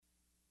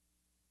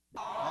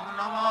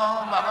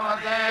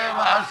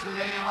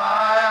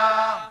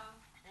Vasudevaya.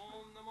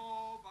 Om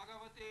Namo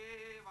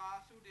Bhagavate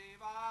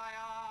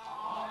Vasudevaya.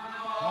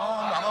 Om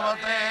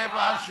Bhagavate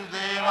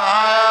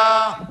Vasudevaya.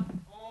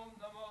 Om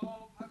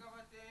Namo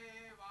Bhagavate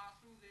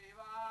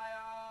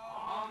Vasudevaya.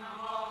 Om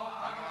Namo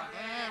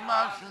Bhagavate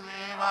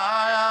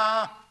Vasudevaya.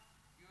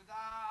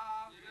 Yadā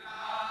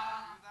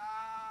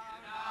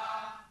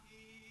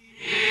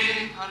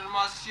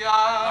dharmasya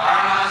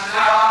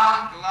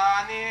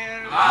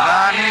glānir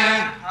bhavati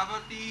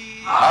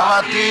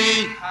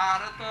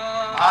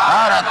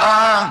bhārata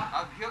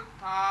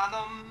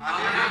abhyutthānam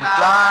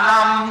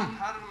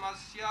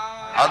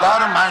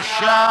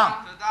adharmasya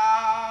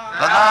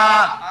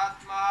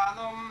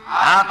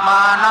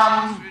tadātmānaṁ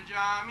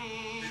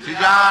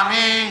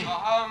sṛjāmy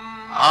aham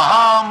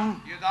aham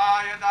yadā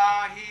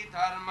hi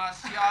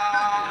dharmasya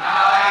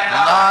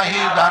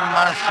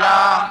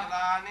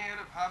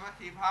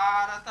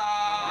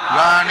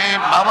glānir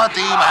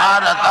bhavati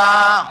bhārata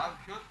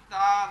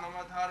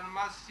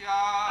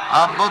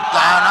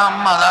abhyutthānam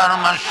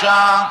adharmasya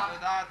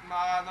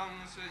tadātmānaṁ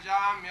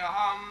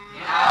sṛjāmyaham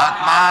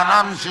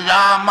atmānaṁ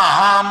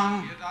sṛjāmaham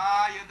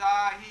yadā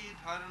hi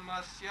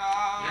dharmasya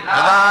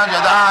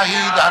yadā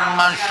hi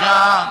dharmasya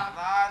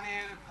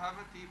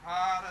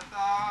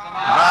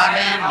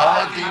glānir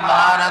bhavati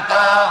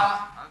bhārata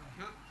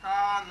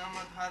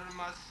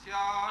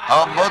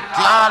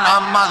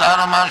abhyutthānam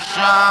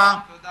adharmasya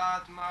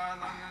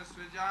tadātmānaṁ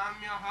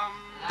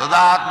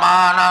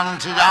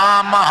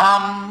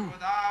sṛjāmyaham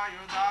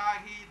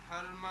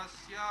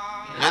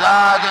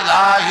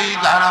yadā hi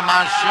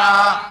dharmasya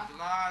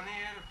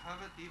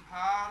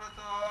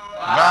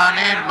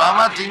glānir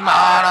bhavati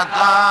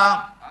bhārata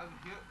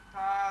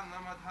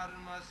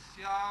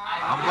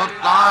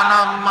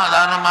abhyutthānam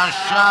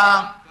adharmasya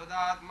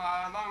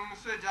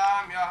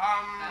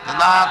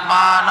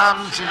tadātmānaṁ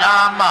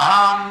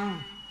sṛjāmyaham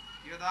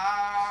yadā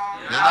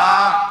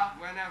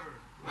whenever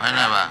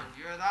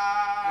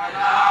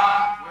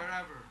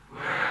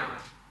wherever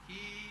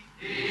he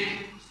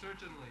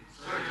certainly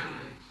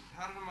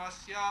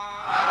dharmasya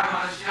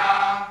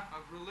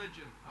of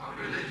religion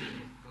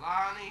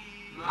glānir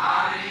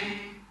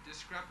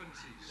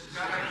discrepancies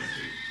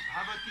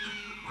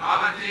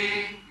bhavati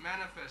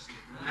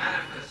manifested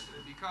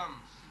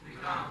becomes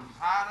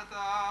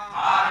Bharata,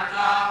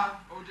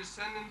 O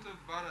descendant of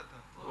Bharata,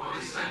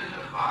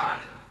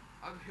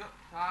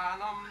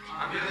 abhyutthānam,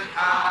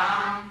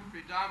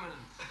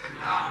 predominant,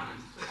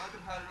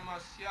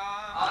 adharmasya,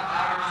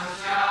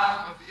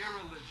 of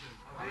irreligion,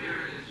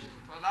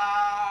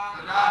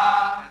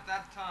 at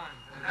that time,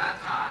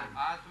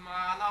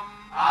 atmanam,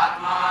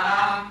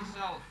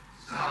 self,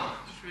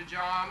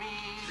 sṛjāmy,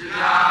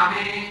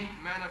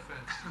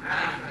 manifest,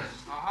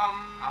 aham.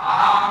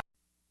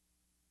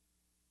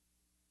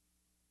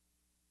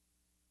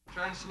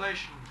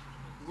 Translation: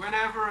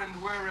 whenever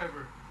and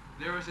wherever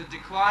there is a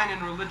decline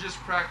in religious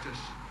practice,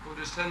 O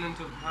descendant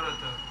of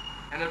Bharata,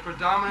 and a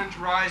predominant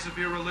rise of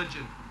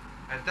irreligion,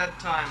 at that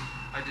time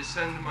I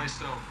descend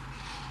myself.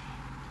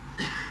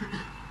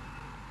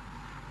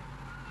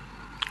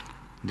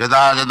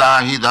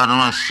 yadā hi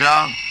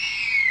dharmasya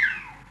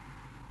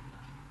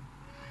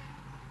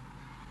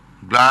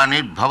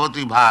glānir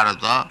bhavati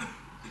bhārata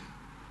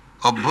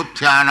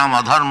abhyutthānam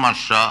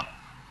adharmasya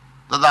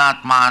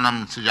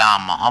tadātmānaṁ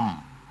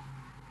sṛjāmaham.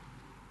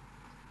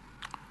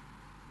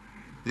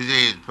 This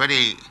is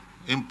very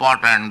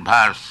important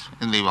verse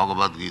in the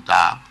Bhagavad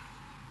Gita.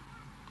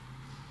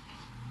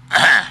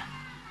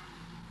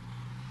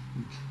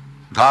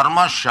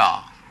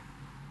 Dharmasya.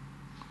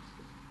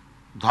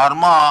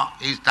 Dharma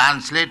is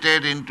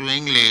translated into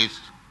English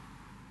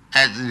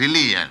as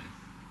religion.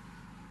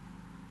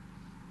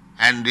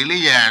 And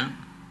religion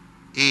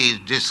is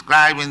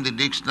described in the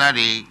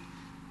dictionary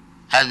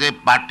as a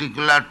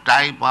particular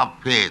type of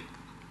faith.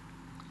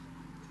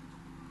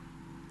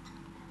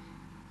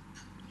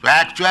 So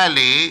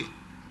actually,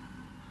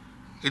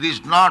 it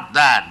is not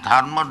that.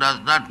 Dharma does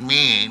not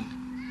mean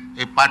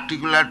a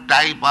particular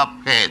type of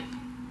faith.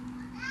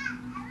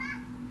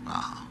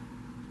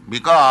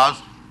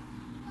 Because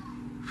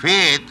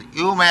faith,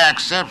 you may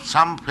accept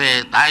some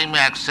faith, I may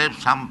accept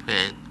some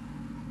faith,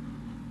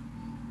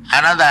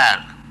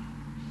 another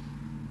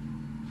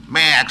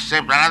may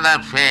accept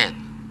another faith.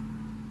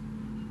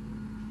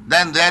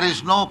 Then there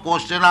is no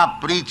question of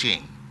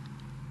preaching.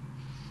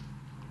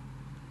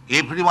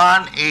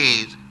 Everyone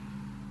is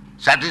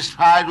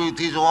satisfied with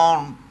his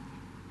own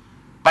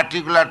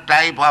particular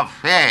type of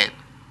faith,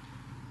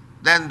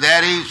 then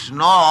there is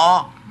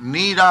no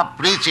need of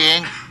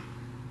preaching,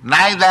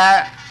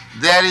 neither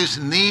there is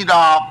need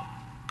of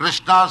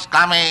Krishna's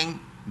coming,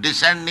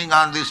 descending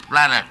on this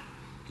planet.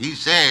 He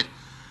says,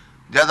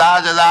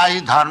 yadā hi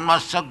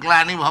dharmasya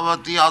glānir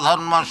bhavati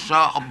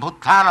adharmasya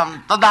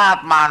abhyutthānam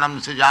tadātmānaṁ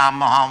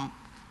sṛjāmaham.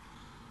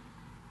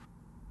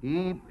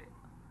 If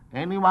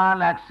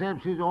anyone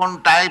accepts his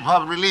own type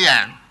of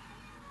religion,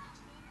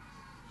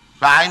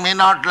 so I may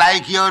not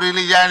like your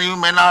religion, you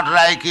may not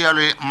like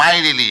my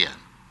religion,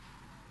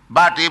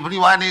 but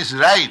everyone is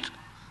right,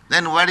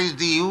 then what is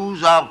the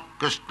use of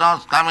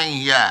Krishna's coming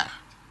here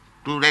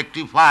to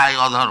rectify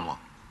adharma?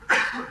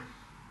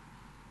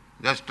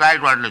 Just try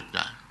to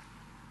understand.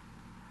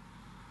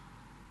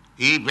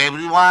 If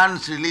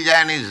everyone's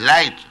religion is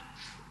right,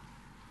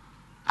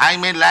 I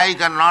may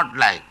like or not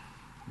like,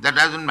 that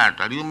doesn't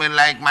matter. You may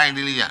like my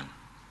religion.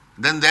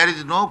 Then there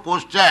is no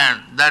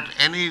question that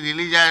any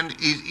religion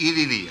is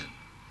irreligion.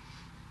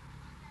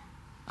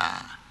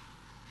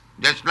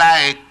 Just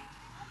like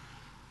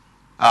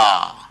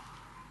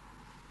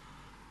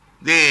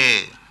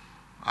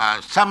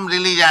some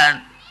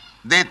religion,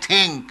 they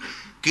think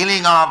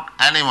killing of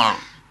animal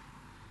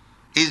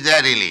is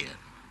their religion.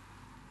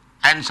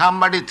 And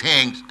somebody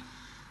thinks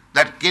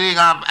that killing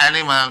of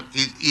animal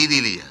is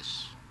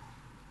irreligious.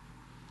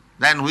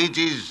 Then which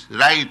is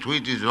right,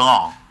 which is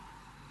wrong?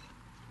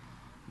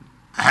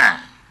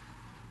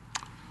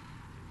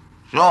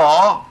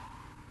 So,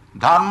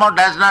 dharma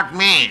does not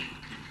mean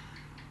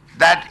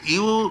that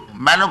you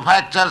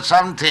manufacture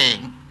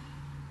something,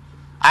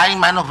 I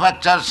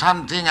manufacture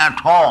something at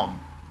home,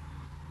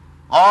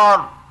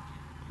 or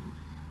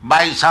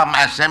by some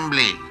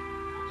assembly,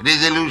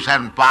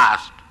 resolution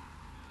passed.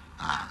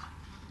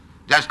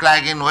 Just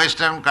like in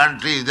Western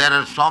countries, there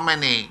are so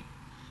many.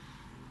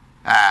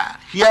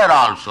 Here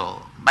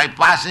also, by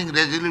passing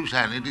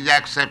resolution, it is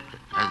accepted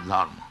as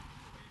dharma.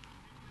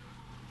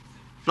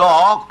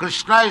 So,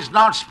 Krishna is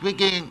not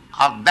speaking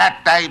of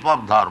that type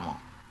of dharma.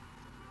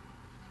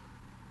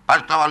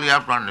 First of all, you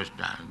have to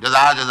understand,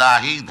 yadā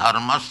hi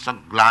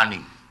dharmasya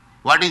glānir.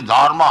 What is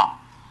dharma?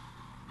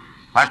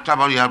 First of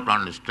all, you have to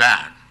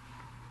understand.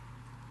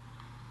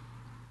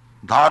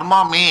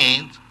 Dharma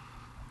means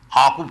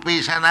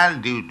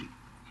occupational duty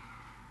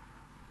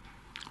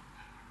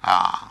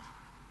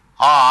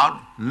or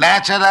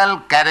natural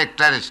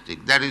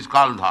characteristic. That is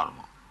called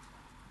dharma.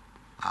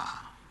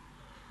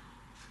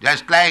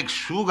 Just like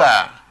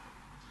sugar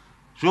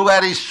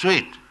is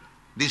sweet.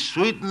 The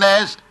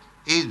sweetness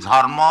is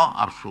dharma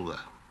of sugar.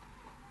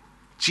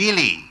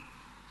 Chili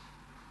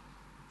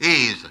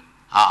is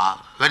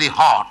very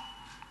hot.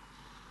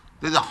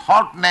 The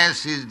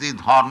hotness is the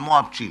dharma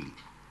of chili.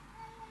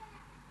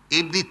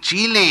 If the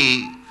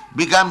chili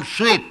becomes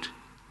sweet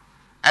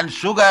and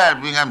sugar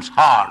becomes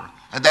hot,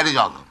 that is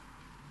adharma.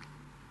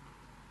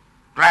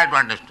 Try to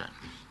understand.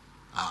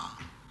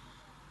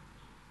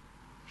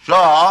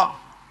 So,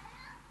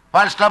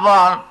 first of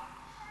all,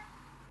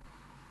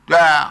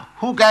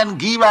 who can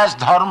give us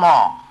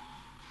dharma?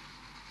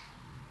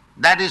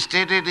 That is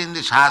stated in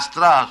the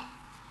Shastras,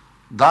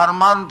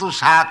 dharmantu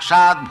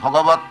sakshat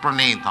bhagavat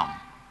pranetam.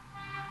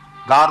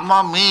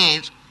 Dharma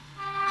means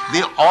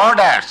the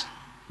orders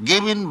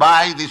given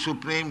by the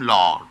Supreme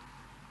Lord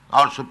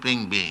or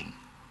Supreme Being,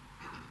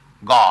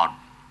 God.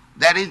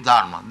 That is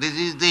dharma. This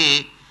is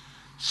the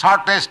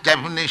shortest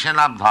definition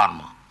of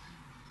dharma.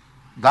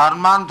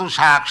 Dharmantu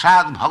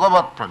sakshat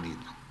bhagavat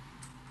pranetam.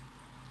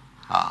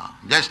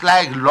 Just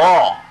like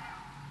law.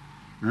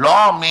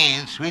 Law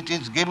means which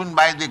is given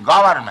by the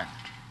government.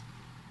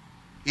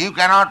 You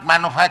cannot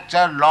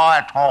manufacture law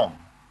at home.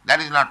 That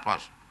is not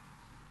possible.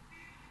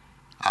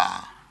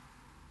 I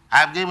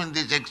have given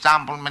this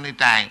example many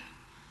times,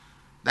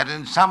 that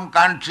in some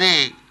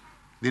country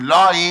the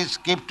law is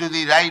keep to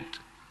the right,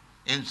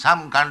 in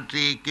some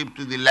country keep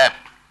to the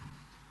left.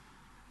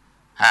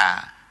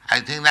 I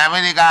think in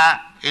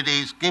America it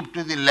is keep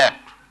to the left.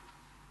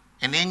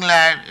 In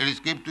England it is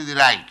keep to the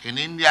right. In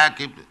India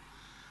keep to...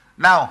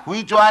 Now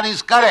which one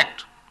is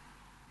correct?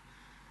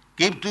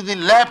 Keep to the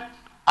left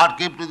or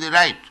keep to the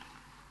right?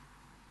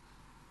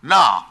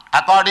 No,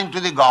 according to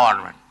the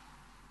government.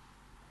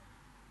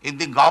 If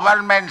the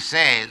government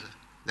says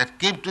that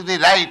keep to the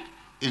right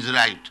is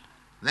right,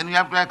 then we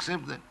have to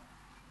accept that.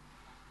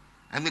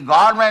 And the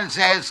government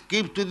says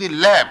keep to the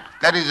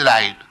left, that is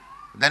right,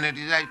 then it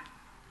is right.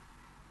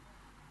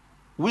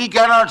 We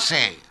cannot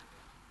say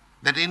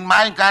that in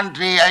my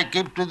country I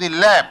keep to the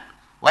left,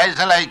 why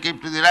shall I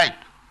keep to the right?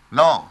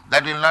 No,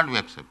 that will not be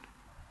accepted.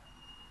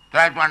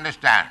 Try to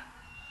understand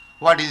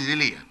what is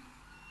religion.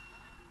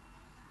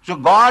 So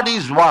God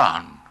is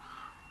one.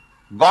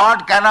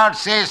 God cannot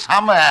say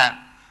somewhere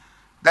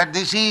that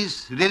this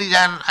is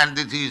religion and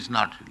this is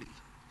not religion.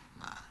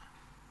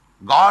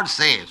 God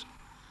says,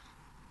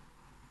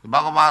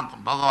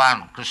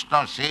 Bhagavan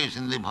Krishna says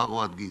in the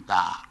Bhagavad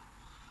Gita,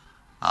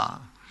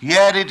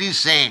 here it is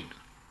said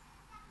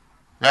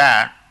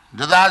that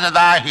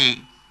yadā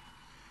hi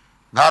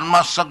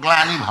dharmasya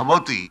glānir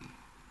bhavati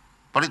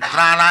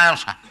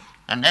paritranaya,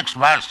 and next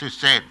verse is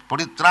said,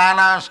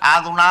 paritranaya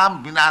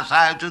sadhunam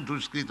vinasaya cha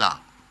duskrita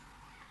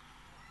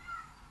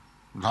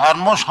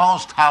dharma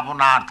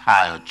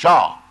samsthapanarthaya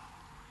cha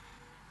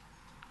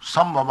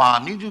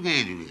sambhavami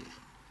juge juge.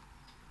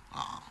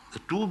 The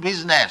two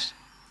business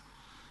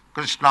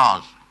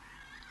Krishna's,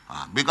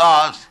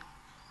 because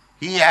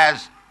he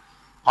has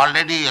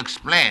already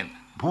explained,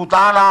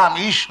 bhūtānāṁ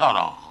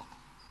ishvara,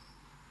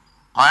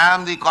 I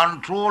am the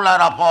controller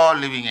of all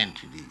living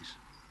entities.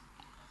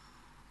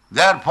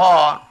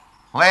 Therefore,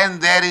 when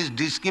there is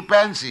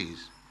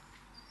discrepancies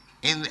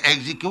in the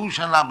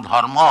execution of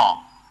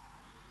dharma,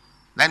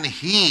 then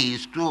he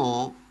is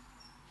to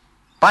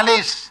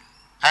punish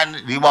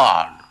and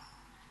reward.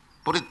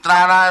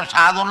 Paritrānāya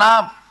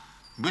sadhunam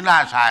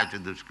vināṣāya ca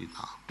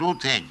duṣkritam. Two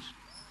things.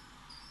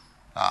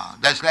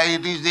 That's why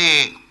it is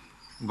the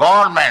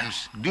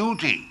government's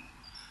duty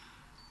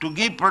to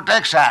give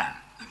protection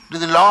to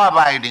the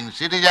law-abiding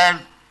citizen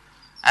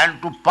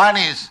and to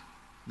punish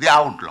the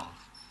outlaws.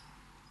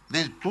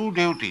 These two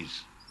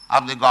duties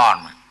of the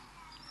government.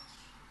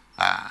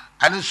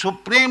 And the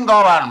supreme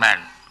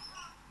government,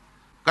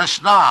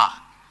 Krishna,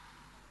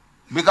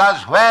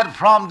 because where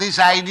from this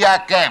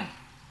idea came,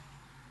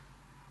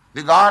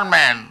 the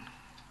government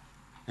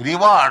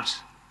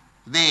rewards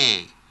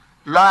the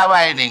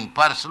law-abiding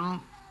person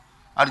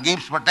or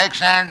gives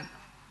protection,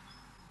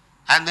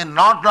 and the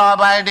not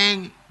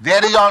law-abiding,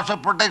 there is also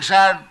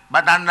protection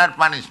but under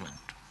punishment.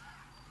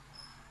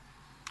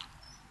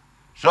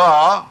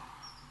 So,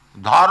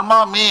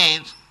 dharma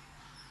means,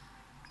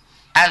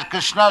 as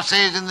Krishna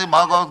says in the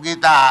Bhagavad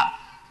Gita,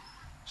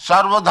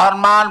 sarva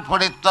dharman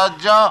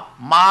parityajya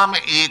mam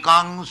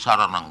ekang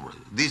saranam vraja.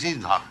 This is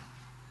dharma.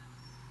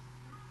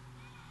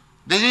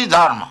 This is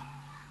dharma.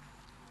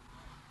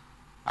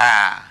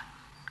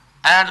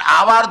 And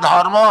our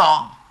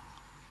dharma,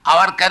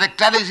 our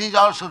characteristic is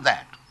also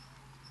that.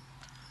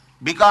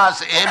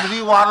 Because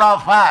every one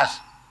of us,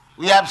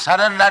 we have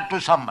surrendered to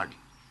somebody.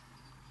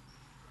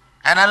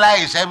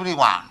 Analyze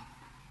everyone.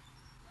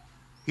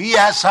 He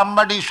has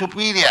somebody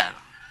superior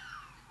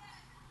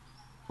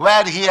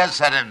where he has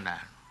surrendered.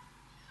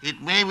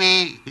 It may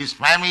be his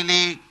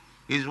family,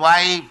 his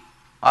wife,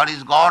 or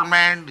his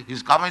government,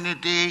 his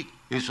community,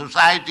 his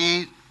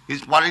society,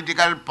 his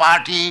political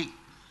party,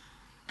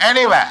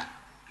 anywhere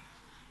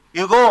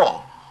you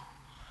go,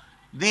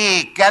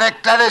 the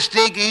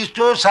characteristic is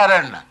to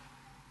surrender.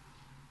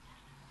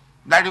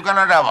 That you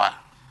cannot avoid.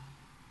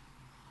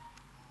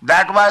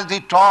 That was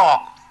the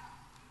talk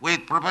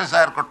with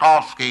Professor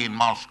Kotovsky in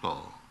Moscow.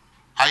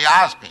 I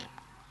asked him,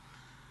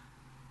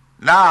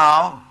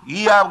 now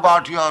you have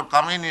got your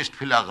communist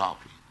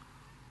philosophy.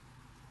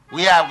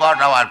 We have got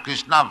our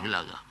Krishna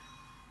philosophy.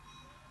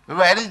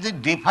 Where is the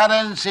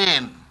difference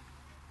in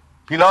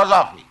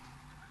philosophy?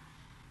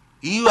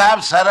 You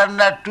have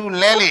surrendered to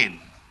Lenin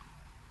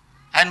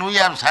and we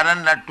have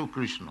surrendered to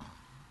Krishna.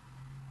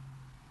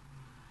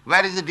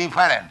 Where is the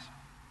difference?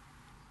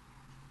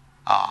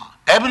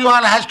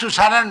 Everyone has to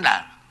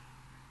surrender.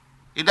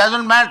 It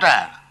doesn't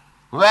matter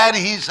where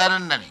he is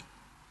surrendering.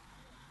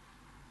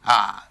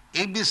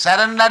 If the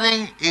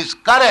surrendering is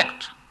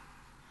correct,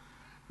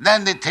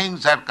 then the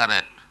things are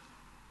correct.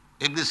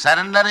 If the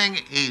surrendering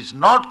is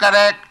not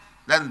correct,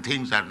 then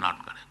things are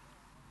not correct.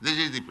 This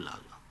is the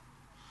philosophy.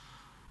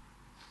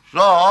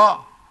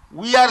 So,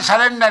 we are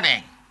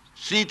surrendering.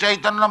 Sri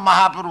Chaitanya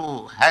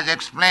Mahaprabhu has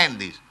explained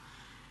this.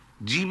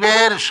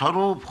 Jiver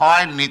Sarup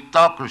hoy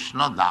Nitya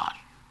Krishna Das.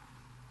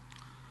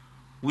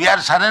 We are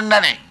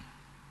surrendering,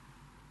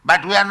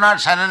 but we are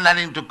not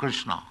surrendering to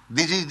Krishna.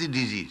 This is the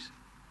disease.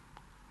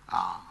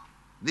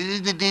 This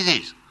is the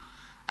disease.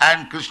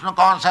 And Krishna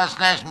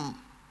consciousness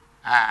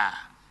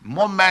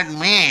movement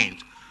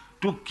means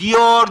to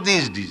cure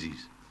this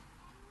disease.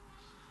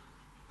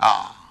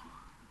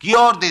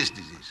 Cure this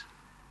disease.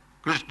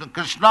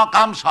 Krishna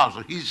comes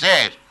also. He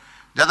says,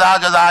 yadā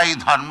yadā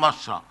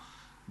dharmasya.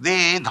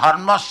 The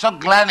dharmasya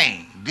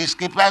glānir,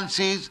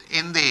 discrepancies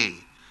in the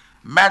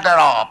matter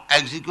of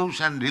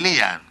execution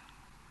religion,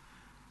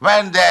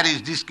 when there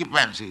is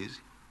discrepancies,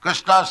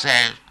 Krishna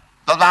says,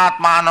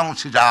 tadātmānaṁ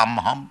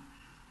sṛjāmy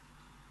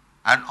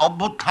and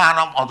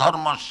abhyutthānam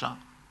adharmasya.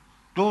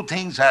 Two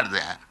things are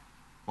there.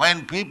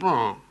 When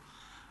people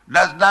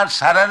does not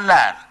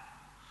surrender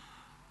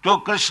to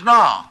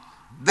Krishna,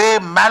 they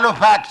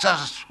manufacture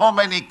so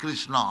many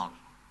Krishnas,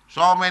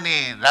 so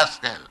many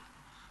rascals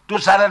to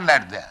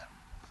surrender there.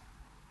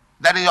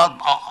 That is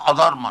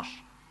adharmasya.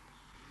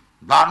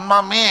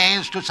 Dharma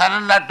means to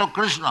surrender to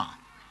Krishna.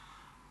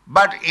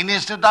 But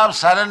instead of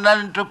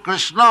surrendering to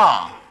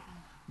Krishna,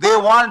 they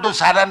want to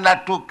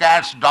surrender to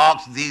cats,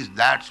 dogs, these,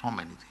 that, so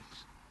many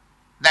things.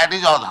 That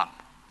is adharma.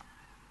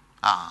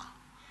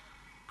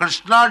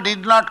 Krishna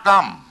did not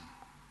come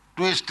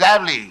to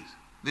establish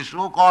the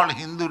so-called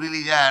Hindu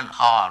religion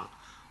or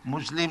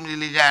Muslim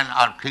religion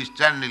or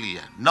Christian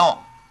religion. No.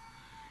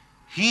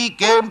 He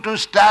came to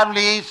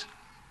establish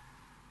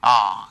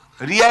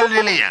real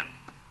religion.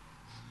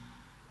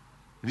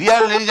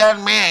 Real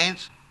religion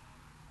means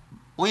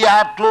we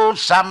have to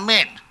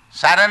submit,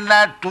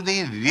 surrender to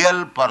the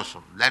real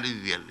person. That is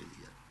real religion.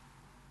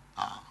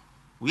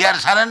 We are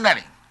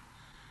surrendering.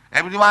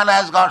 Everyone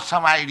has got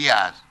some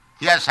ideas.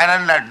 He has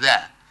surrendered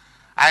there.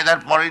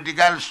 Either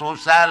political,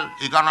 social,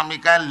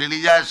 economical,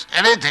 religious,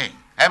 anything.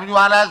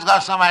 Everyone has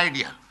got some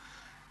idea.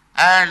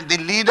 And the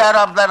leader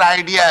of that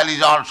ideal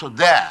is also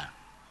there.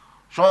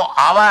 So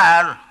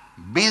our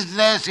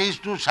business is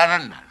to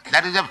surrender.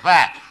 That is a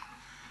fact.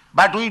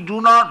 But we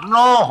do not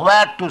know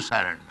where to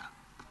surrender.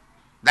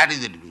 That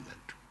is the difficulty.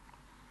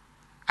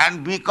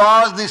 And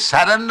because the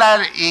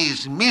surrender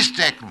is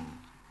mistaken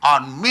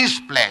or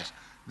misplaced,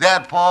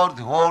 therefore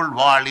the whole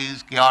world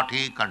is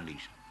chaotic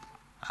condition.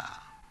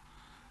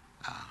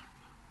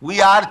 We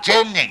are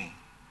changing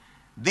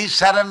this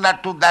surrender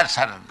to that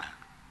surrender.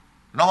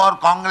 No more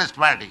Congress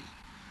party.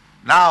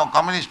 Now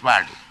Communist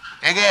party.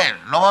 Again,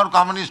 no more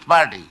Communist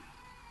party.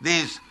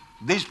 This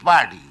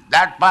party,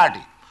 that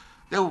party.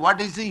 Then what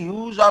is the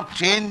use of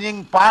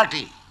changing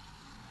party?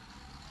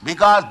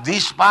 Because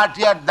this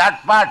party or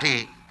that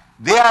party,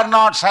 they are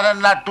not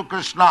surrendered to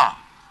Krishna.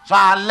 So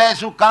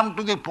unless you come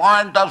to the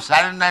point of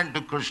surrendering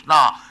to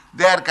Krishna,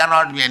 there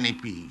cannot be any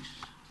peace.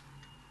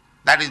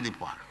 That is the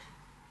point.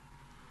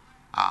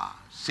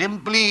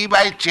 Simply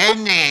by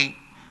changing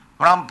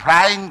from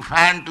frying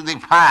pan to the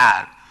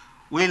fire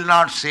will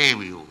not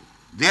save you.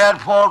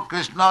 Therefore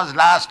Krishna's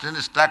last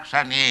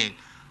instruction is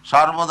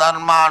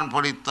sarva-dharmān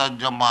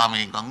parityajya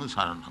māmekam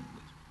saranam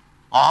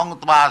aham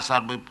tva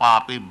sarva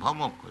pāpebhyo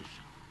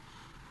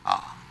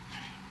mokshasyami.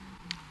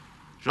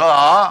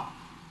 So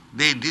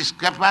the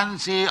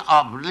discrepancy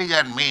of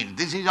religion means,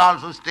 this is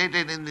also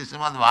stated in the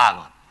Srimad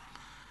Bhagavad.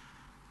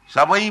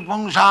 Savai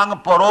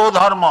pungsang paro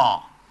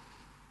dharma,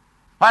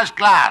 first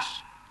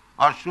class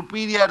or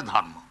superior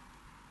dharma.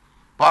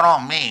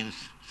 Paro means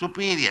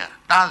superior,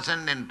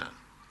 transcendental.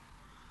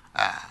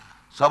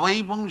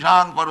 Savai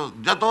pungsang paro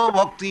jato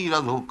bhakti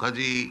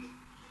radhokhaji.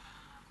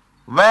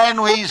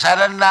 When we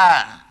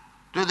surrender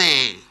to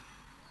the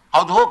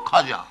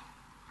adhokhaja,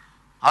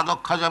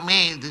 adhokhaja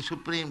means the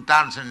supreme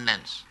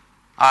transcendence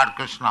or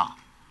Krishna.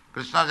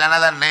 Krishna's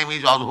another name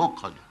is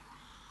adhokhaja.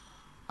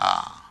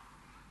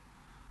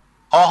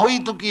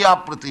 Ahoituki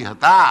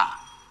apratihata.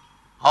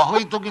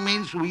 Ahoituki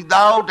means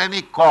without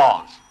any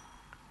cause.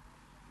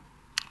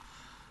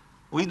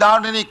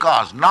 Without any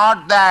cause.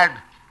 Not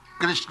that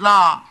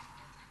Krishna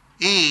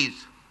is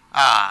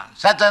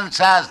such and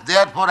such,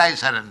 therefore I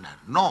surrender.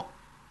 No.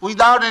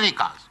 Without any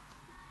cause.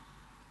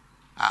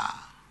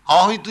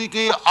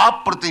 Ahoituki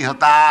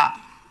apratihata,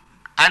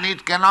 and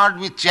it cannot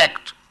be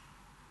checked.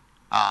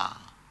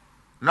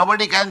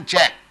 Nobody can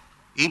check.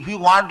 If you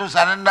want to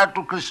surrender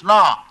to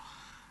Krishna,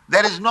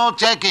 there is no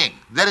checking,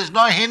 there is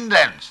no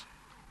hindrance.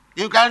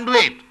 You can do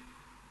it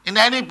in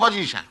any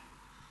position.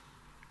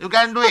 You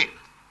can do it.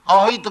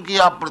 Ahoituki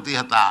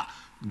apratihata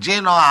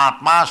jeno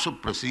atma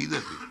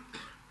suprasidati.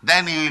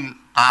 Then you will,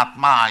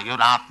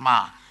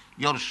 atma,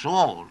 your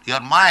soul, your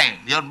mind,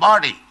 your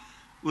body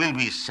will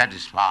be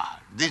satisfied.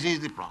 This is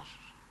the process.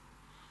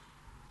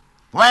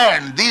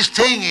 When this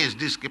thing is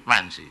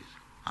discrepancies,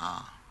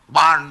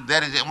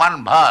 there is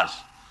one verse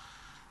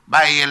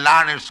by a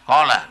learned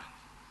scholar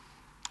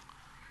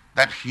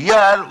that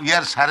here we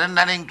are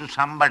surrendering to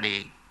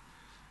somebody.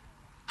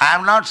 I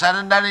am not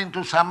surrendering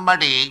to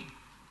somebody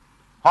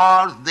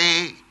for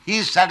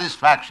his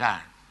satisfaction,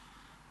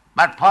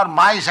 but for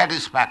my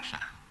satisfaction.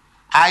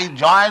 I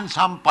join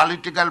some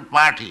political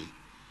party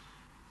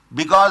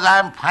because I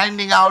am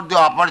finding out the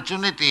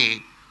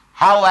opportunity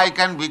how I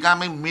can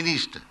become a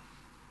minister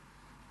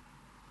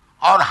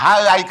or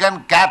how I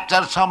can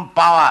capture some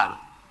power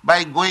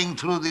by going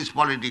through this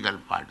political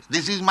party.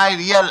 This is my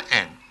real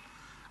aim.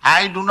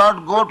 I do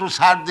not go to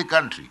serve the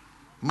country,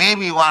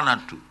 maybe one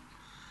or two.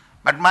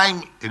 But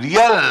my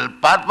real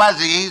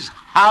purpose is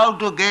how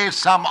to get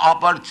some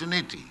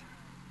opportunity,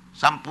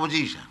 some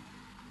position.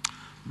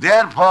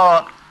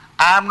 Therefore,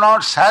 I am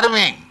not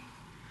serving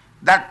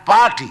that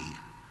party,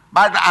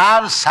 but I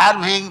am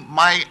serving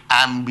my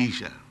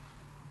ambition.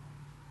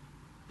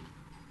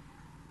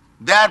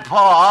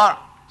 Therefore,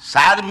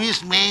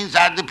 service means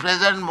at the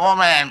present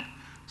moment,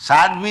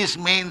 service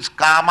means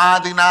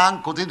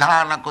kamadinam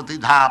kutidhana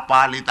kutidha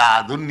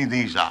palita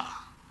dunnidisha.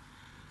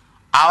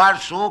 Our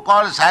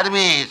so-called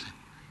service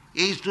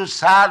is to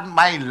serve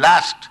my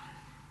lust,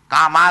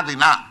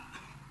 kamadina.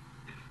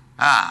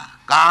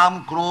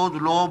 Kam,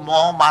 krodh, lobh,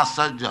 moh,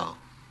 matsarya.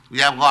 We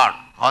have got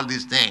all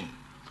these things.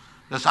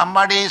 So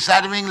somebody is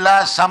serving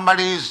lust,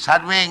 somebody is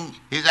serving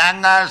his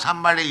anger,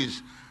 somebody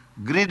is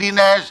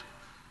greediness.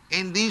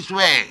 In this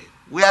way,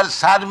 we are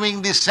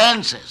serving the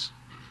senses,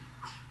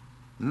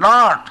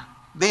 not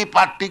the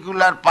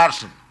particular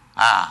person.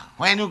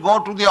 When you go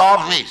to the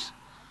office,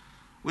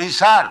 we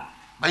serve,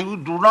 but we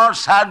do not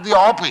serve the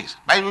office,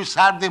 but we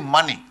serve the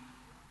money.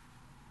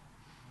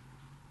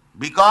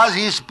 Because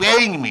he is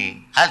paying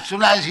me, as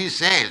soon as he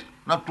says,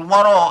 no,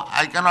 tomorrow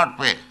I cannot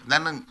pay,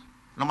 then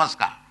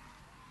namaskar.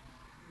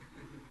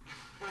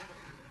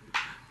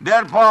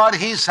 Therefore,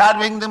 he is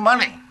serving the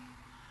money.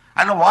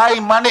 And why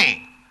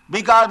money?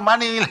 Because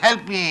money will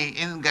help me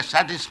in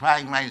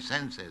satisfying my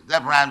senses.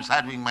 Therefore, I am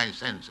serving my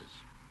senses.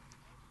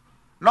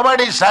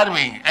 Nobody is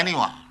serving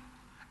anyone.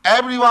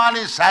 Everyone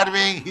is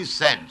serving his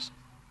sense.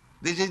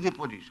 This is the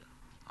position.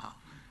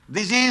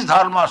 This is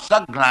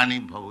dharmasya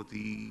glānir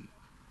bhavati.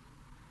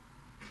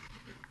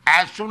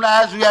 As soon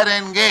as we are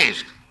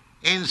engaged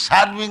in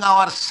serving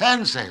our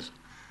senses,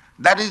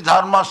 that is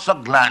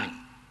dharmasya glānir.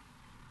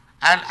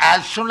 And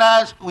as soon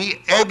as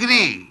we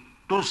agree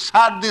to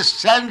serve the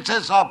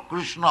senses of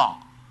Krishna,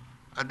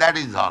 that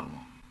is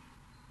dharma.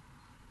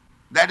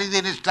 That is the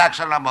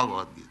instruction of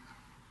Bhagavad Gita.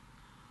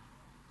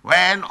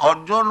 When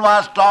Arjuna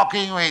was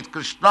talking with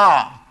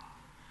Krishna,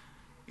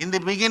 in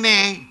the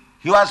beginning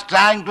he was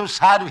trying to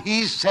serve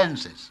his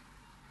senses.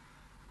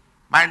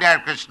 My dear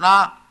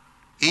Krishna,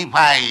 if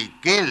I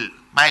kill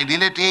my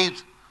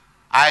relatives,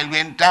 I'll be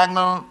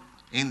entangled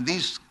in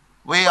this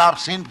way of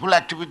sinful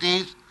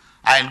activities,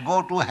 I'll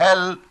go to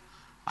hell.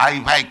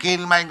 If I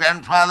kill my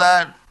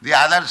grandfather, the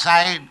other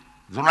side,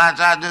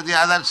 Dronacharya, the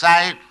other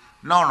side.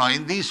 No,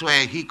 in this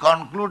way he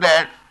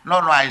concluded, no,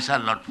 I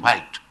shall not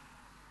fight.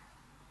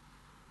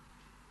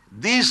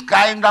 This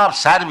kind of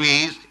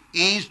service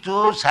is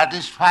to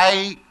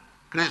satisfy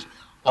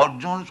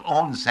Arjuna's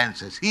own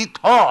senses. He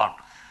thought,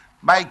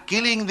 by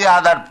killing the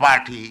other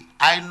party,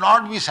 I will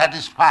not be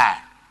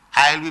satisfied.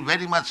 I will be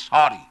very much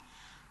sorry.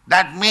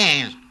 That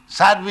means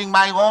serving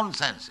my own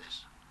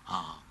senses.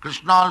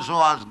 Krishna also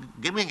was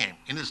giving him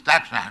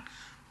instruction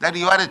that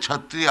you are a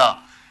Kshatriya.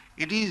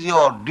 It is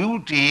your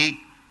duty,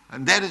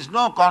 and there is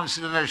no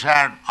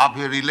consideration of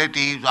your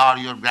relatives or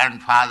your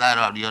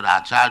grandfather or your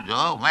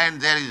acharya. When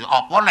there is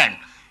opponent,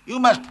 you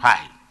must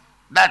fight.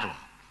 That one.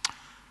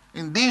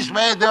 In this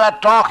way they were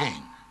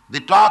talking.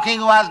 The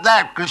talking was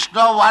that Krishna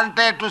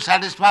wanted to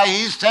satisfy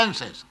his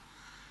senses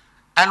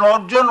and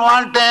Arjuna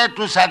wanted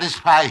to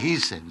satisfy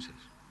his senses.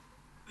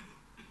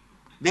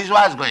 This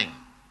was going,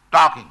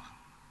 talking.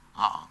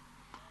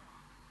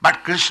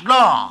 But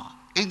Krishna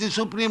is the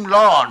Supreme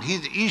Lord, he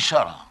is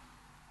Ishvara.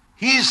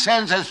 His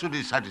senses should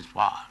be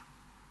satisfied.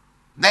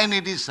 Then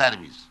it is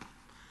service.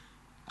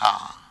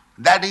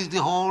 That is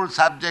the whole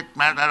subject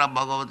matter of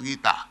Bhagavad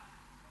Gita.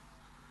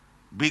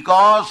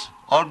 Because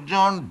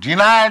Arjuna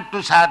denied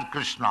to serve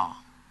Krishna.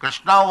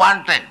 Krishna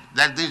wanted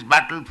that this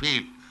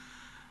battlefield,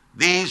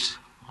 this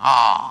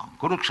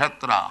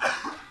Kurukshetra,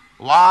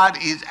 war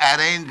is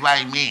arranged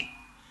by me.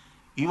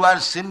 You are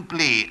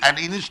simply an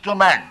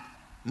instrument,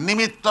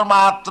 nimitta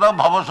matra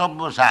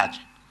bhavasabhasaj.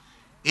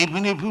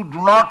 Even if you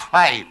do not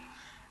fight,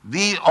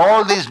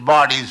 all these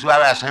bodies who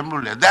have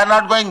assembled here, they are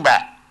not going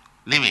back,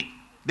 living.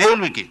 They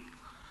will be killed.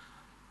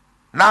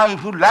 Now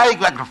if you like,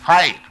 you have to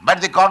fight,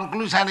 but the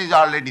conclusion is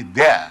already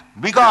there.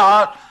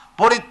 Because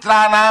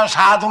paritrāṇaṁ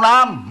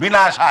sadhunāṁ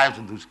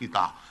vināṣāya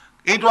duṣkritāṁ.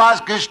 It was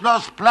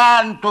Krishna's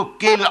plan to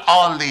kill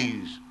all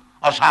these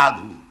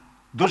asadhu,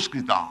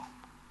 duṣkritāṁ,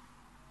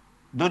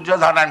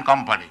 Duryodhana and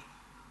company.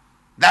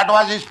 That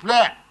was his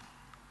plan.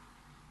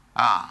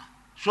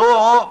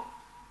 So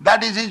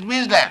that is his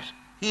business.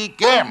 He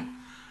came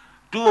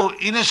to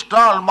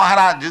install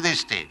Maharaj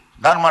Yudhishthira,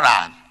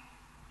 Dharmaraj,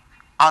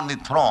 on the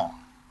throne.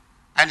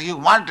 And he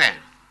wanted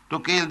to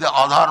kill the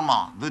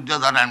adharma,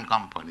 Duryodhana and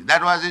company.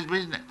 That was his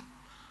business.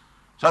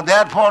 So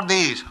therefore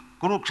this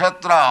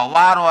Kurukshetra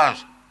war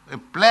was a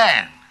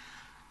plan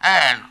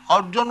and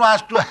Arjuna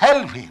was to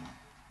help him.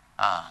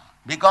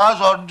 Because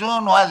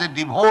Arjuna was a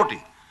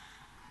devotee,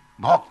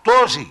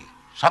 bhaktosi,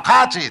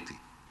 sakhacheti.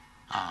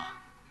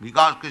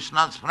 Because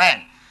Krishna's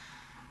friend.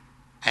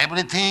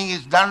 Everything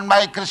is done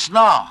by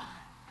Krishna.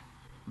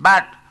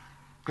 But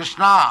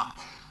Krishna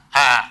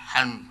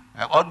and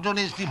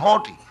Arjuna is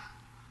devotee.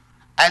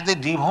 As the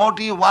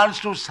devotee wants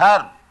to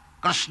serve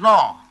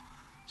Krishna,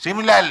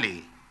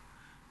 similarly,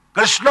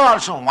 Krishna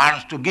also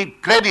wants to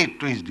give credit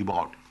to his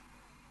devotee.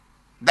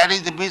 That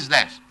is the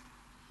business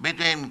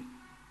between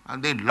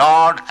the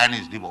Lord and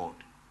his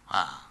devotee.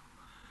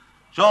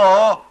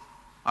 So,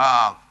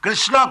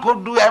 Krishna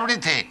could do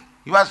everything.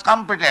 He was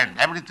competent,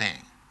 everything.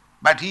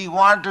 But he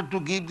wanted to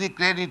give the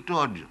credit to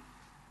Arjuna.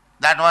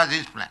 That was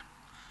his plan.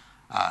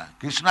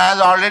 Krishna has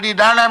already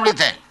done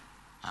everything.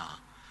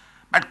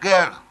 But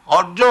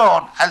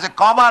Arjuna, as a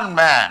common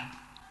man,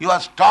 he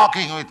was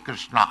talking with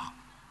Krishna.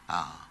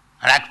 And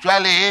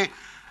actually,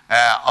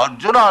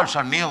 Arjuna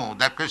also knew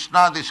that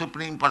Krishna, the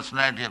Supreme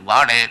Personality of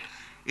Godhead,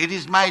 it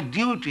is my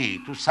duty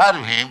to serve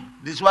him.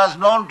 This was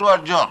known to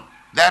Arjuna.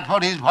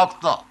 Therefore he is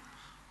bhakta.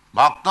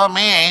 Bhakta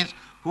means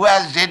who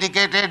has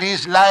dedicated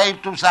his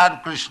life to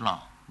serve Krishna.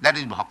 That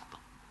is bhakta.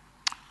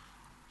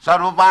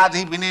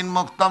 Sarvapadhi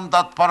vininmuktam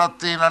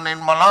tatparatena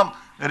nirmalam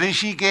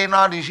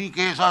rishikena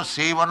rishikesa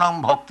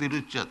sevanam bhakti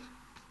ruchyate.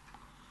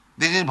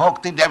 This is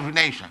bhakti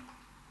definition.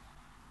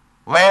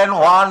 When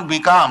one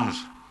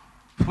becomes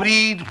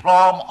freed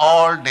from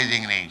all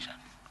designation.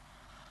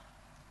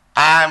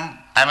 I am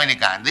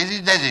American, this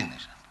is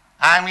designation.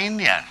 I am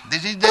Indian,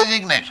 this is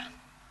designation.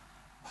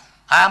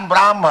 I am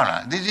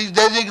Brahmana, this is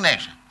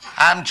designation.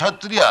 I am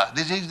Kshatriya,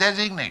 this is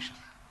designation.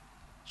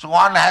 So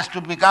one has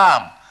to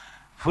become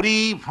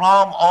free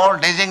from all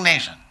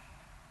designation.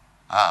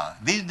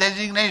 This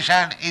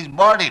designation is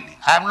bodily.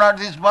 I am not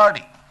this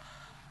body.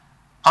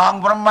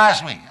 Aham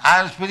brahmasmi,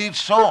 I am spirit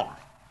soul.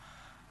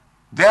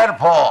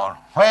 Therefore,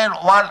 when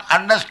one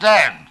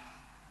understands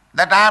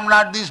that I am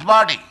not this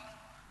body,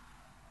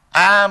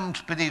 I am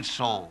spirit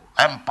soul,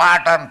 I am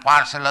part and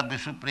parcel of the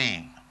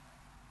Supreme.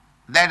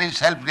 That is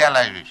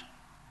self-realization.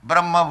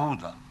 Brahma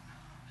bhuta,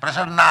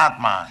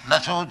 prasannātmā, na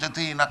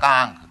sochati na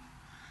kāṅkati,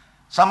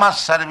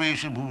 samas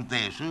sarveshu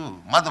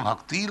bhuteshu, mad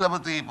bhakti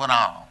labati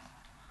puram.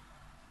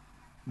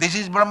 This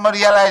is Brahma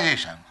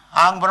realization.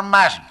 Aham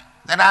brahmasmi,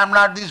 that I am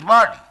not this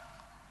body.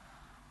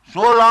 So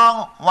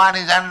long one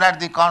is under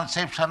the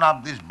conception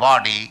of this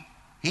body,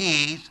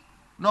 he is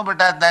no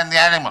better than the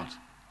animals.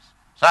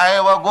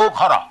 Sayeva go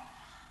khara.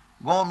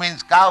 Go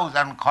means cows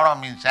and khara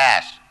means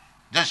ass.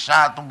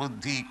 Jasyatum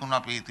buddhi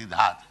kunapeti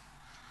dhatu.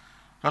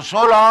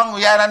 So long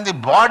we are in the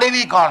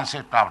bodily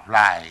concept of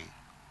life,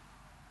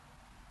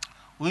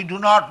 we do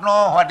not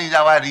know what is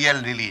our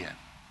real religion.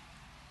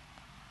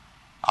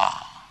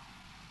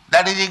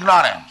 That is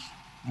ignorance.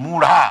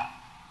 Mudha.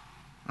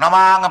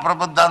 Namanga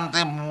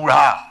prabuddhante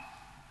mudha.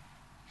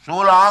 So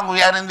long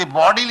we are in the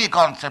bodily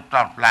concept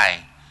of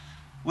life,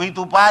 with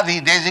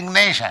upadhi,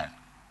 designation,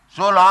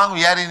 so long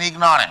we are in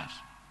ignorance.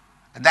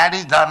 That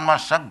is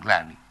dharmasya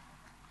glānir.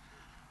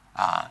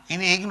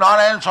 In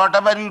ignorance,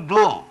 whatever you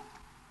do,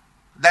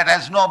 that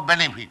has no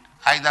benefit,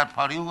 either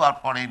for you or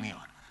for anyone.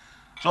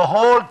 So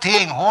whole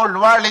thing, whole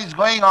world is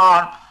going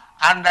on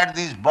under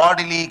this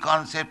bodily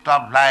concept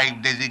of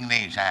life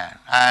designation.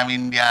 I am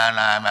Indian,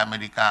 I am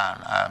American,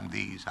 I am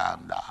this, I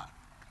am that.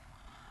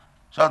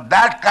 So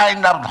that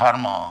kind of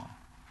dharma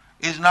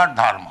is not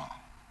dharma.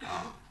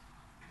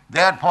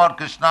 Therefore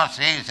Krishna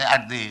says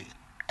at the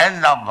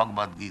end of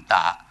Bhagavad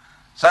Gita,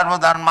 sarva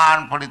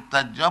dharman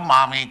parityajya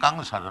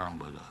mamekam saranam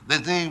bhaja.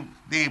 This is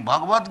the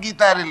Bhagavad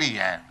Gita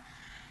religion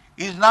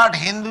is not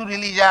Hindu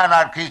religion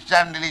or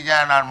Christian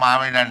religion or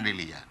Mohammedan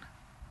religion.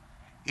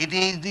 It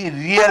is the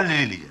real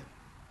religion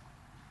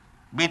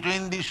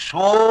between the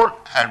soul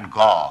and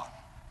God.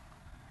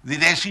 The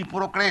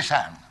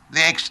reciprocation,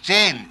 the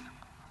exchange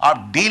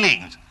of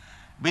dealings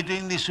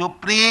between the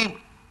supreme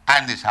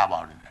and the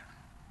subordinate.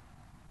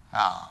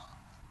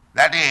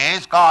 That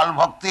is called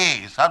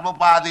bhakti,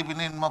 sarvapadi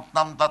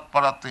vinimuktam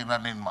tatparatina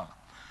nirmala.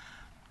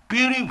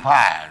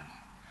 Purified.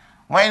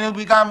 When you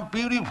become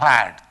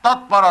purified,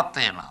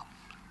 tatparatina,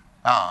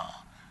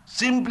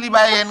 simply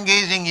by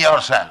engaging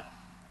yourself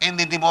in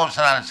the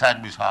devotional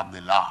service of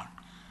the Lord.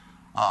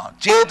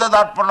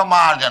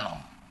 Tadātmānaṁ.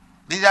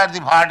 These are the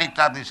verdict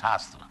of the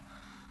Shastra.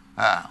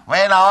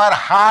 When our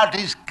heart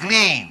is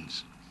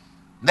cleansed,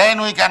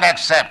 then we can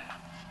accept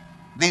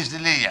this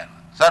religion.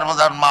 Sarva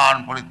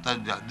dharman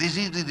parityajya. This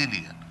is the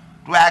religion.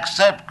 To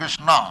accept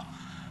Krishna,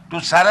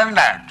 to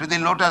surrender to the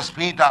lotus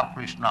feet of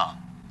Krishna.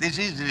 This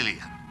is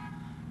religion.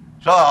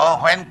 So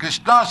when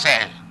Krishna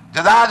says,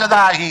 yadā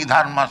yadā hi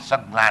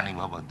dharmasya glānir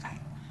bhavati,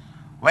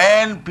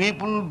 when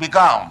people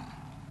become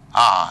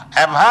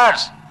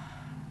averse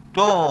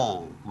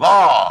to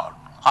God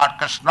or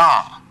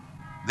Krishna,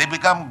 they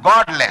become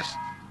godless.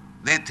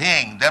 They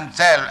think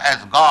themselves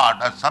as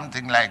God or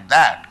something like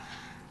that.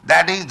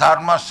 That is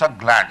dharmasya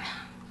glānir.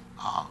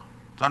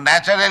 So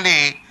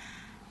naturally,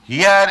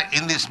 here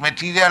in this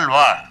material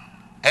world,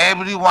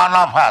 every one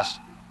of us,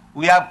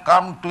 we have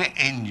come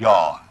to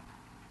enjoy.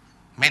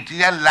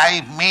 Material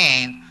life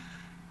means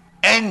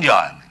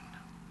enjoyment.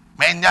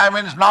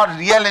 Enjoyment is not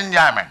real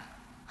enjoyment.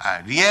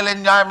 Real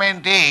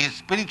enjoyment is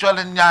spiritual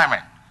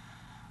enjoyment.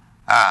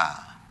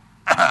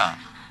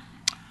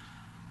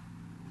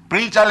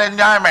 Spiritual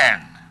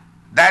enjoyment,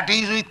 that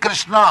is with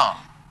Krishna.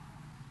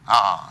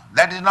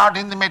 That is not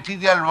in the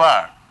material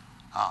world.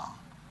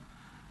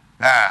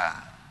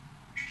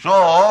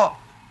 So,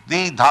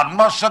 the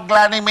dharmasya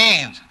glānir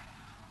means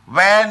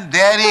when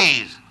there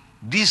is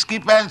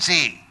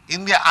discrepancy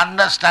in the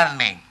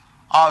understanding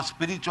of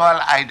spiritual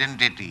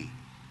identity,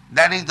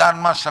 that is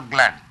dharmasya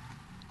glānir.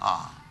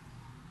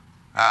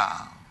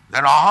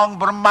 Then aham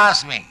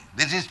brahmasmi,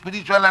 this is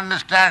spiritual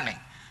understanding.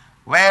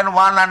 When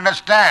one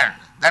understands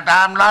that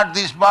I am not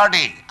this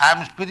body, I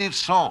am spirit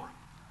soul,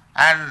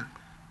 and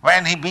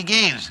when he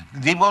begins,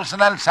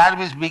 devotional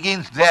service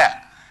begins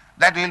there.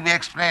 That will be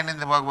explained in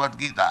the Bhagavad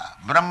Gita.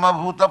 Brahma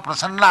bhuta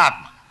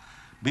prasannātma.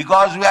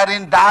 Because we are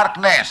in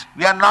darkness,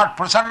 we are not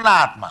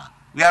prasannātma.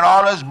 We are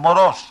always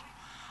morose.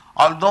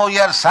 Although we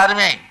are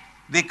serving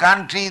the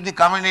country, the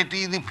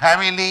community, the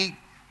family,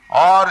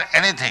 or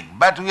anything,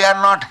 but we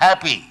are not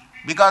happy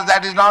because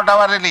that is not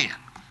our religion.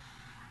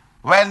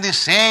 When the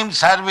same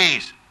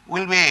service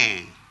will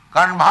be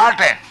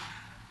converted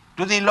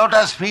to the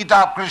lotus feet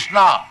of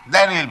Krishna,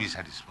 then we will be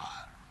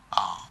satisfied.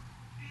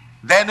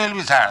 Then we will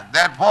be satisfied.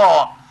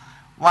 Therefore,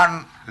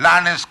 one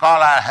learned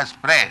scholar has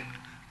prayed,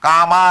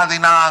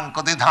 Kāmādināṁ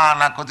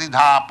kutidhāna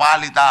kutidhā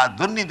pālita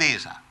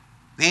dunnidesa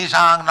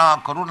desāṁ na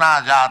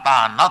karuna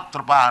jātā na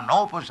trupā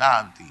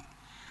nopashanti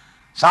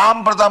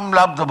Sampratam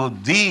labdha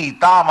buddhi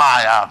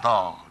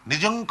tamāyāto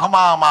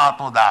nijunkhamā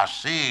māto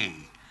dāsi.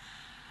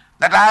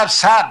 That I have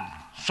served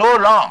so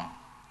long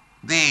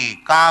the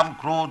kam,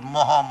 krodh,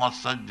 moha,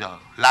 matsarya,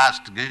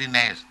 lust,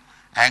 greediness,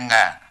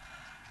 anger,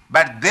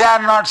 but they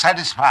are not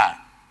satisfied.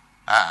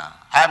 I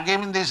have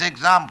given this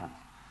example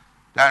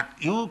that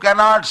you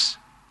cannot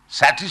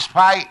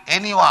satisfy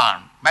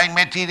anyone by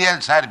material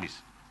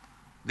service.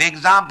 The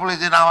example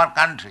is in our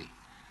country.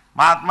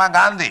 Mahatma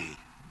Gandhi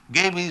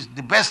gave his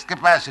the best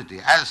capacity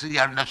as he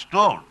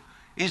understood.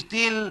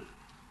 Still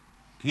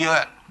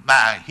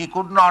he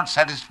could not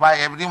satisfy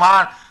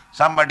everyone,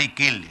 somebody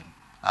killed him.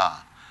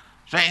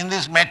 So in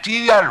this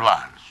material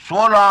world, so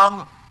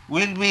long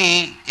we'll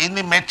be in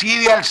the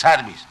material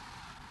service,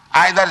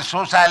 either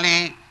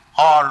socially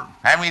or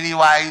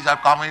family-wise or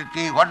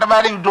community,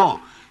 whatever you do,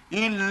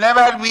 you will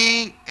never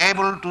be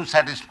able to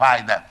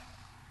satisfy them.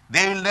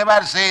 They will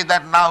never say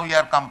that now you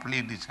are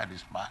completely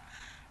satisfied,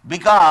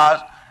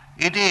 because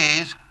it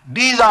is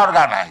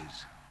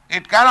disorganized.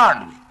 It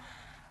cannot be.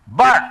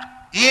 But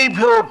if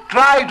you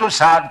try to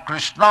serve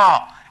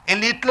Krishna, a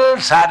little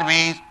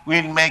service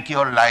will make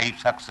your life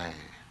success.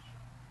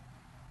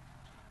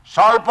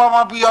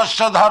 Salpamapi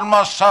yasya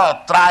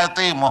dharmasya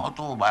trayate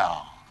mahato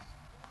bhaya.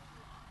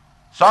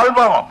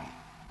 Salpamapi,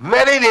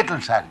 very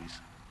little service.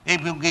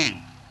 If you give,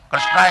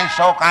 Krishna is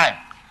so kind.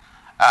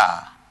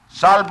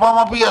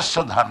 Salpamapi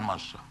yasya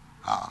dharmasya.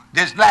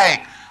 Just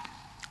like,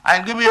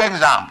 I'll give you an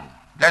example.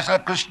 Just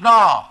like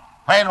Krishna,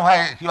 when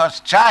he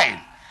was child,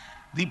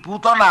 the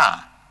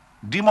Putana,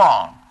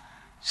 demon,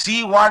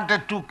 she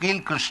wanted to kill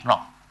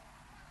Krishna.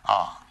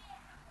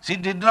 She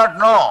did not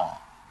know.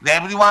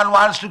 Everyone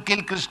wants to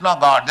kill Krishna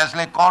God, just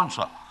like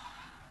Kansa.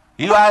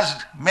 He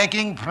was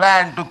making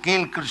plan to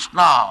kill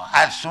Krishna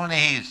as soon as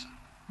he is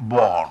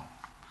born.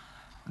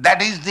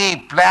 That is the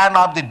plan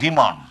of the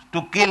demons,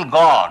 to kill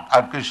God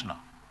or Krishna,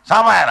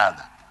 somehow or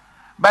other.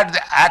 But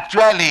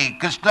actually,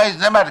 Krishna is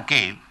never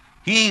killed,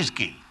 he is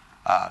killed.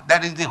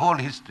 That is the whole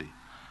history.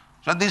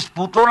 So this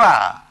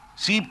Putana,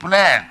 she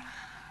planned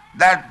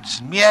that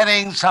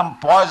smearing some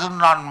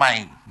poison on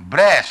my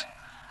breast,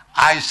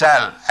 I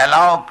shall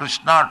allow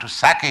Krishna to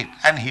suck it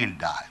and he'll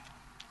die.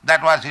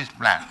 That was his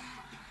plan.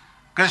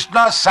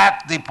 Krishna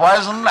sucked the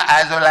poison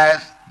as well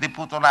as the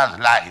Putana's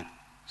life.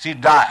 She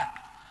died.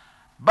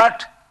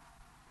 But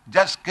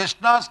just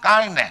Krishna's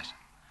kindness,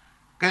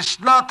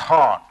 Krishna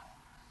thought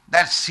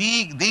that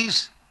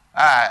this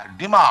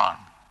demon,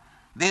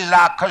 this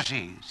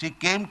Rakshasi, she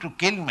came to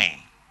kill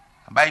me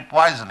by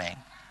poisoning,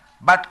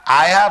 but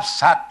I have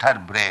sucked her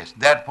breast,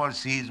 therefore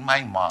she is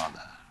my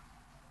mother.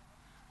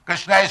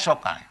 Krishna is so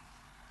kind.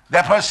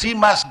 Therefore she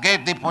must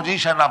get the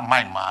position of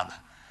my mother.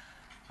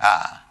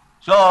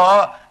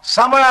 So,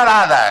 somewhere or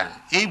other,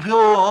 if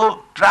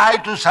you try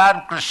to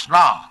serve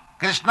Krishna,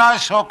 Krishna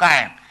is so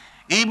kind.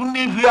 Even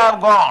if you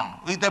have gone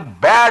with a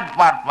bad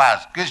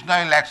purpose,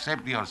 Krishna will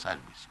accept your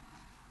service.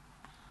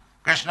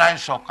 Krishna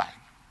is so kind.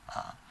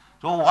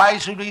 So why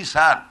should we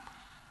serve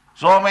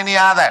so many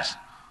others?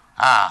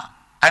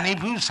 And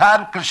if you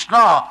serve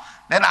Krishna,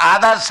 then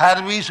other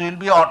service will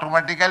be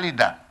automatically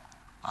done.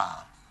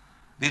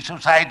 The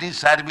society's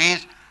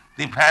service,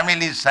 the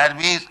family's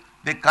service,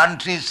 the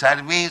country's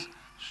service,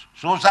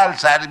 social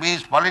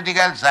service,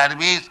 political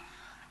service,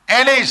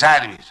 any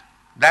service,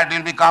 that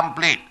will be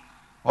complete.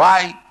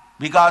 Why?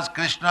 Because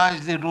Krishna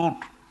is the root.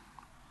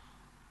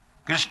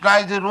 Krishna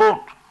is the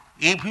root.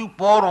 If you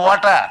pour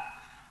water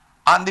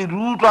on the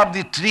root of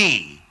the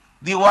tree,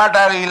 the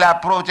water will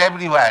approach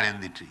everywhere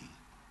in the tree.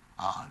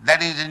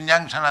 That is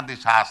injunction of the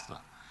Shastra.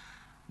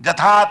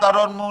 Jatha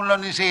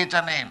taranmula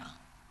nisechanena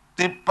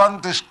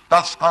tippantis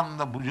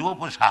taskanda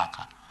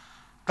bhujopashakha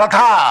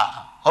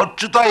tatha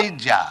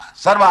achyutthānam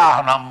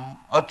sarvahanam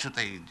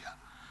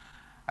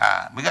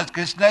achyutthānam. Because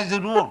Krishna is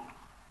the root.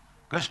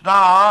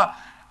 Krishna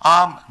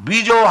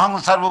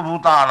bijoham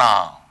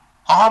sarvabhūtānaṁ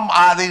aham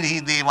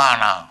ādirhi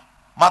devānaṁ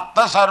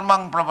matta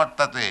sarvang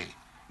pravattate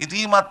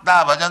iti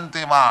matta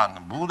bhajante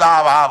maṁ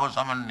bhūdābhāva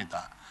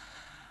samannita.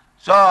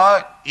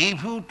 So,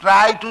 if you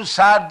try to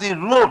serve the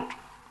root,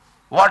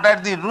 what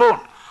are the root?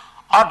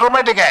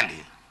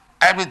 Automatically,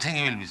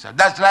 everything will be served.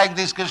 That's like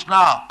this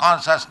Krishna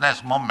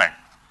consciousness movement.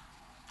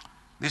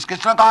 This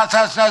Krishna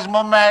consciousness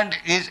movement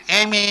is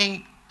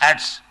aiming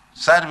at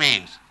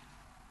service,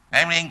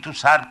 aiming to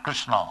serve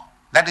Krishna.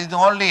 That is the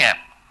only aim.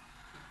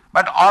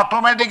 But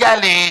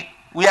automatically,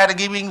 we are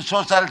giving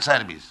social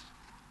service.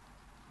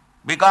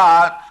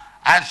 Because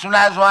as soon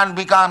as one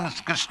becomes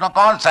Krishna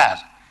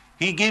conscious,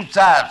 he gives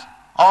us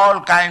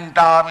all kinds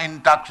of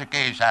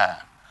intoxication,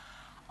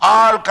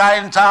 all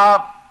kinds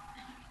of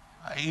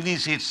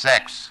illicit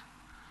sex,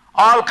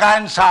 all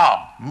kinds of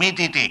meat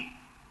eating,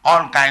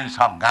 all kinds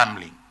of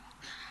gambling.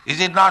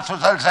 Is it not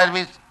social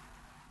service?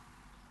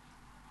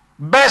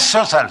 Best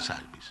social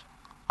service.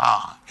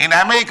 In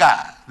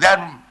America,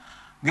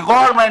 the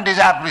government is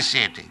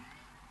appreciating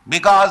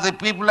because the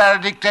people are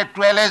addicted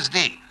to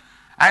LSD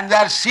and they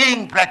are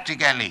seeing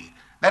practically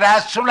that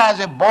as soon as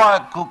a boy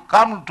could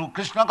come to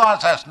Krishna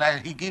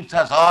consciousness, he gives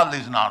us all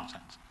this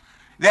nonsense.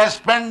 They are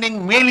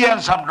spending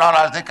millions of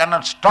dollars, they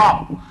cannot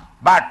stop,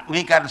 but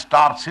we can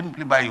stop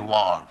simply by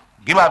word.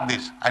 Give up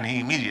this, and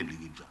he immediately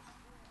gives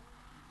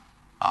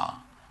up.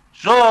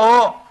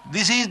 So,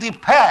 this is the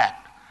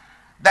fact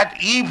that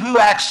if you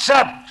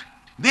accept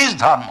this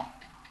dharma,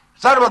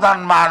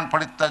 sarva-dharmān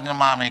parityajya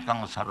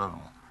māmekam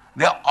saranam,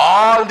 then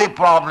all the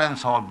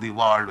problems of the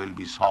world will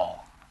be solved.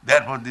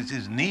 Therefore, this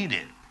is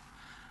needed.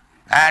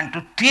 And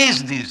to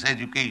teach this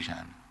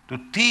education, to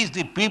teach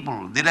the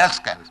people, the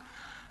rascals,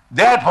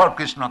 therefore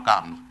Krishna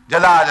comes.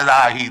 Yadā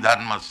yadā hi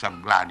dharmasya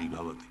glānir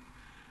bhavati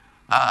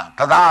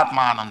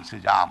tadātmānaṁ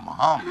sṛjāmy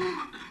aham.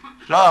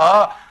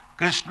 So,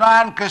 Krishna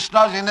and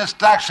Krishna's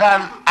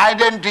instruction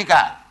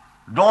identical.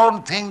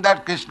 Don't think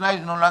that Krishna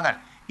is no longer.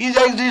 He is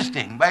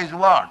existing by his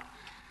word.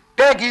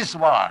 Take his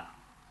word.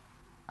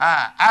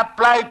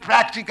 Apply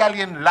practically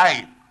in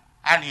life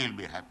and you will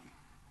be happy.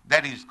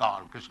 That is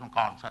called Krishna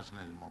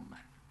consciousness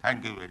movement.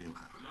 Thank you very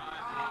much.